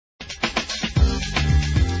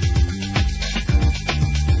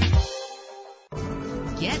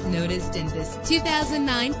get noticed in this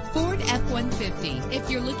 2009 Ford F-150. If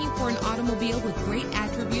you're looking for an automobile with great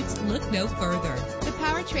attributes, look no further. The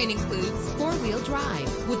powertrain includes four-wheel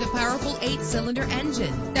drive with a powerful 8-cylinder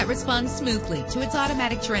engine that responds smoothly to its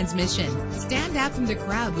automatic transmission. Stand out from the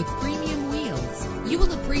crowd with premium wheels. You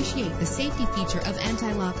will appreciate the safety feature of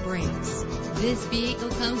anti-lock brakes. This vehicle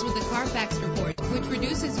comes with a Carfax report, which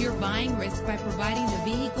reduces your buying risk by providing the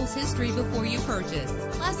vehicle's history before you purchase.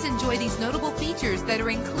 Plus, enjoy these notable features that are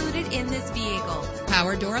included in this vehicle: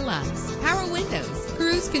 power door locks, power windows,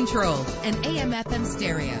 cruise control, an AM/FM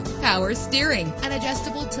stereo, power steering, an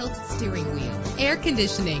adjustable tilt steering wheel, air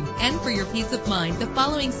conditioning. And for your peace of mind, the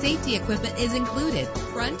following safety equipment is included: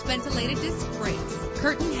 front ventilated disc brakes,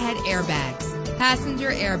 curtain head airbags,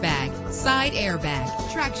 passenger airbag, side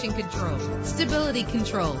airbag, traction control, stability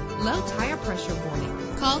control, low tire pressure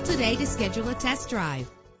warning. Call today to schedule a test drive.